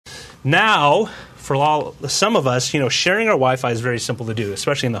Now, for some of us, sharing our Wi-Fi is very simple to do,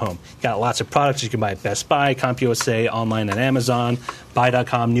 especially in the home. You've got lots of products you can buy at Best Buy, CompUSA, online at Amazon,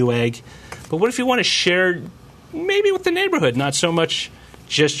 Buy.com, Newegg. But what if you want to share maybe with the neighborhood, not so much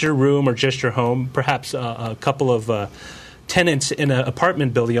just your room or just your home, perhaps a couple of tenants in an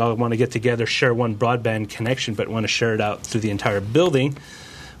apartment building all want to get together, share one broadband connection, but want to share it out through the entire building.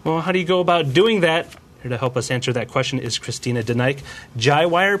 Well, how do you go about doing that? Here to help us answer that question is Kristina De Nike,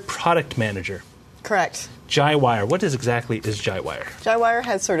 Jywire Product Manager. Correct. Jywire. What exactly is Jywire? Jywire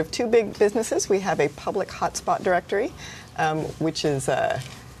has sort of two big businesses. We have a public hotspot directory, which is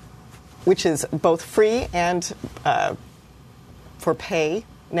both free and for pay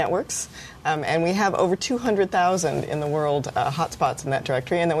networks. And we have over 200,000 in the world hotspots in that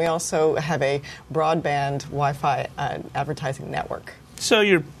directory. And then we also have a broadband Wi-Fi advertising network. So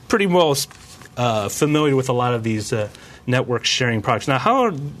you're pretty well familiar with a lot of these network sharing products. Now, how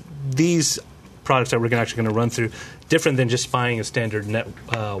are these products that we're actually going to run through different than just buying a standard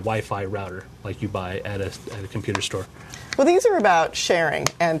Wi-Fi router like you buy at a computer store? Well, these are about sharing,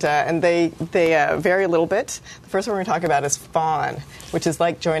 and they vary a little bit. The first one we're going to talk about is FON, which is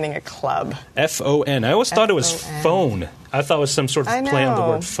like joining a club. F-O-N. I always thought it was phone. I thought it was some sort of play on the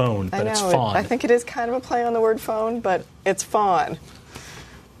word phone, but it's FON. I think it is kind of a play on the word phone, but it's FON.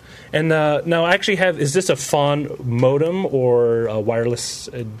 And now I actually is this a FON modem or a wireless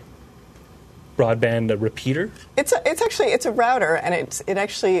broadband repeater? It's a router, and it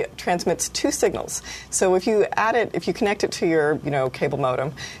actually transmits two signals. So if you connect it to your cable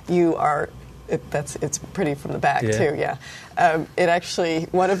modem, it's pretty from the back too. Yeah, it actually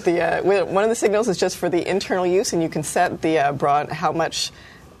one of the signals is just for the internal use, and you can set the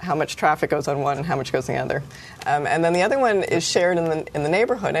how much traffic goes on one and how much goes on the other. And then the other one is shared in the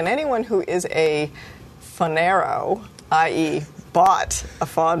neighborhood, and anyone who is a Fonero, i.e. bought a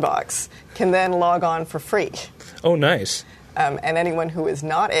FON box, can then log on for free. Oh, nice. And anyone who is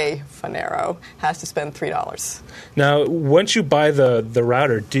not a Fonero has to spend $3. Now, once you buy the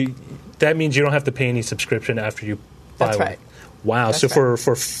router, that means you don't have to pay any subscription after you buy That's one? Right. Wow. That's so right.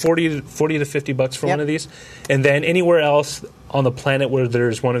 for $40 to $50 for one of these, and then anywhere else on the planet where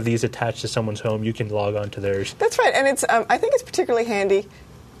there's one of these attached to someone's home, you can log on to theirs. That's right. And it's I think it's particularly handy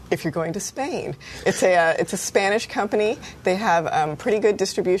if you're going to Spain. It's a Spanish company. They have pretty good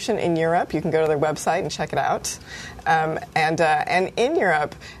distribution in Europe. You can go to their website and check it out. And in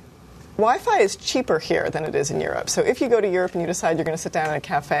Europe, Wi-Fi is cheaper here than it is in Europe. So if you go to Europe and you decide you're going to sit down in a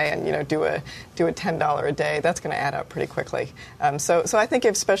cafe and do a $10 a day, that's going to add up pretty quickly. So I think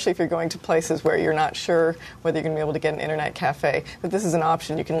especially if you're going to places where you're not sure whether you're going to be able to get an internet cafe, that this is an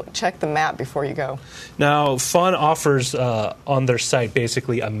option. You can check the map before you go. Now, FON offers on their site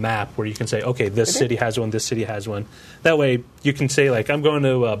basically a map where you can say, okay, this city has one, this city has one. That way you can say, like, I'm going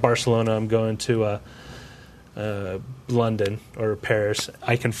to Barcelona, I'm going to London or Paris,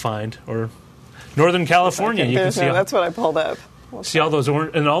 I can find, or Northern California. You can see that's what I pulled up. See all those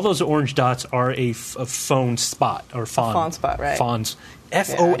all those orange dots are a phone spot or FON. FON spot, right? FONs.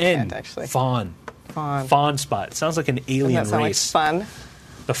 F-O-N. Yeah, actually. FON. FON. FON spot. It sounds like an alien Doesn't that race. sound like fun?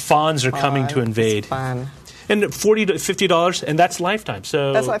 The FONs are coming to invade. It's fun. And $40 to $50, and that's lifetime.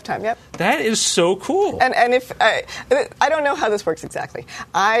 So that's lifetime. Yep. That is so cool. And if I don't know how this works exactly.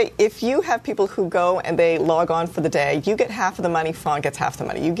 If you have people who go and they log on for the day, you get half of the money. FON gets half the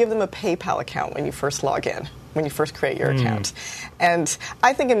money. You give them a PayPal account when you first log in, when you first create your account. And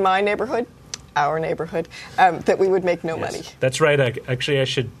I think in my neighborhood, our neighborhood, that we would make no money. That's right. Actually, I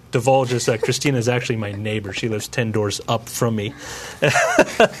should divulge this. Kristina is actually my neighbor. She lives 10 doors up from me.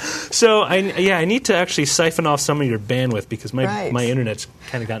 So, I need to actually siphon off some of your bandwidth because my internet's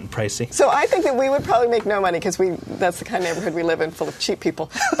kind of gotten pricey. So I think that we would probably make no money because that's the kind of neighborhood we live in, full of cheap people.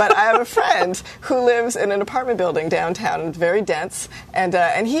 But I have a friend who lives in an apartment building downtown, and it's very dense,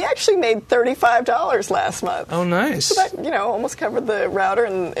 and he actually made $35 last month. Oh, nice. So that, almost covered the router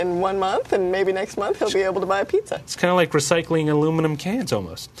in 1 month, and maybe next month he'll be able to buy a pizza. It's kind of like recycling aluminum cans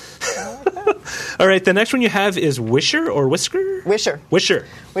almost. All right, the next one you have is Wisher or Whisker? Wisher.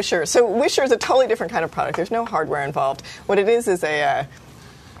 So Wisher is a totally different kind of product. There's no hardware involved. What it is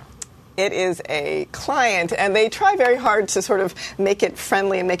a client, and they try very hard to sort of make it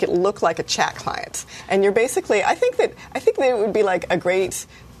friendly and make it look like a chat client. And you're basically, I think that it would be like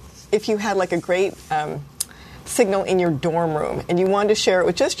if you had like a great signal in your dorm room and you wanted to share it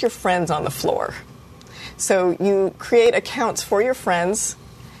with just your friends on the floor. So you create accounts for your friends,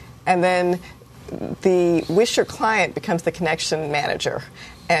 and then the Wisher client becomes the connection manager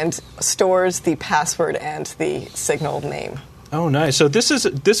and stores the password and the signal name. Oh, nice. So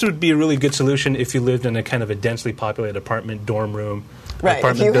this would be a really good solution if you lived in a kind of a densely populated apartment, dorm room, Right. If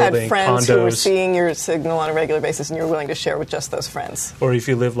apartment you building, had friends who were condos. seeing your signal on a regular basis and you were willing to share with just those friends. Or if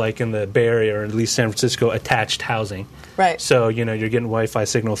you live like in the Bay Area or at least San Francisco, attached housing. Right. So, you're getting Wi-Fi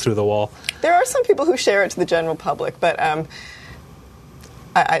signal through the wall. There are some people who share it to the general public, but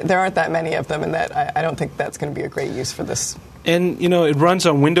there aren't that many of them, and that I don't think that's going to be a great use for this. And, it runs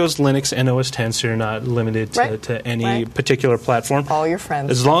on Windows, Linux, and OS X, so you're not limited to any particular platform. All your friends.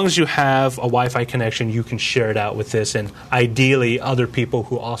 As long as you have a Wi-Fi connection, you can share it out with this, and ideally other people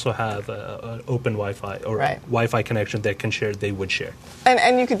who also have an open Wi-Fi or Wi-Fi connection that can share, they would share.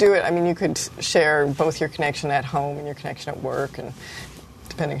 And you could do it, you could share both your connection at home and your connection at work, and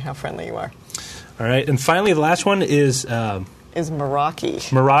depending on how friendly you are. All right, and finally the last one is Meraki.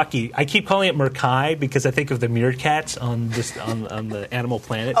 Meraki. I keep calling it Merkai because I think of the meerkats on the Animal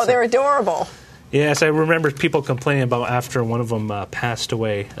Planet. Oh, they're adorable. Yes, I remember people complaining about after one of them passed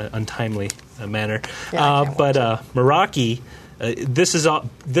away, untimely manner. Yeah, but Meraki, this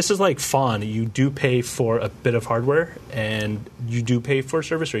is like Fawn. You do pay for a bit of hardware, and you do pay for a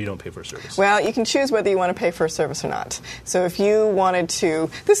service, or you don't pay for a service. Well, you can choose whether you want to pay for a service or not. So if you wanted to,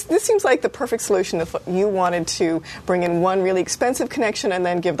 this seems like the perfect solution if you wanted to bring in one really expensive connection and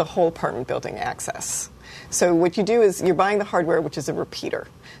then give the whole apartment building access. So what you do is you're buying the hardware, which is a repeater.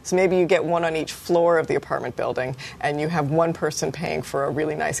 So maybe you get one on each floor of the apartment building, and you have one person paying for a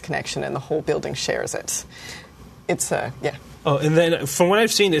really nice connection, and the whole building shares it. It's yeah. Oh, and then from what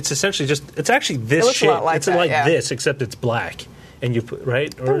I've seen, it's essentially it's actually this shape. A lot like it's that, like yeah. this, except it's black, and you put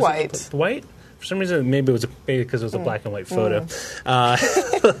right. Or They're is white. It white. For some reason, maybe because it was a black and white photo.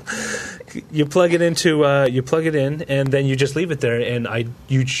 You plug it in, and then you just leave it there, and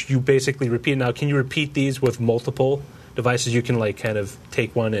you basically repeat. Now, can you repeat these with multiple devices? You can kind of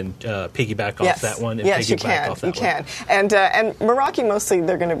take one and piggyback off that one, and piggyback off that one. Yes, you can. And Meraki, mostly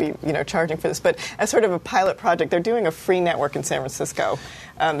they're going to be charging for this, but as sort of a pilot project, they're doing a free network in San Francisco.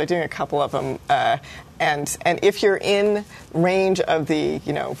 They're doing a couple of them, and if you're in range of the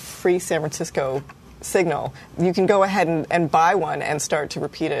free San Francisco signal, you can go ahead and buy one and start to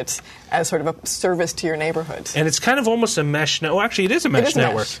repeat it as sort of a service to your neighborhood. And it's kind of almost a mesh network. Well, actually, it is a mesh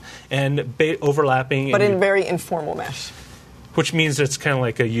network. And overlapping. But in very informal mesh. Which means it's kind of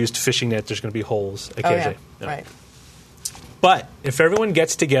like a used fishing net. There's going to be holes occasionally. Oh, yeah. Right. But if everyone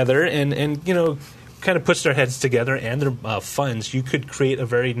gets together and kind of puts their heads together and their funds, you could create a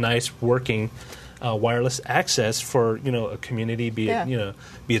very nice working wireless access for a community, be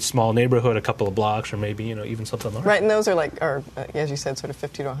it small neighborhood, a couple of blocks, or maybe even something larger. Right, and those are as you said, sort of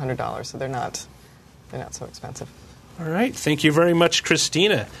 $50 to $100, so they're not so expensive. All right, thank you very much,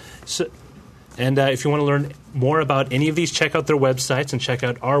 Kristina. And if you want to learn more about any of these, check out their websites and check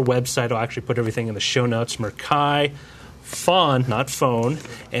out our website. I'll actually put everything in the show notes. Merkai, Fawn, not phone,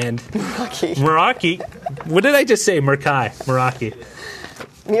 and Meraki. What did I just say? Meraki.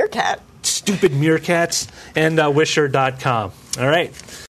 Meerkat. Stupid meerkats, and Wisher.com. All right.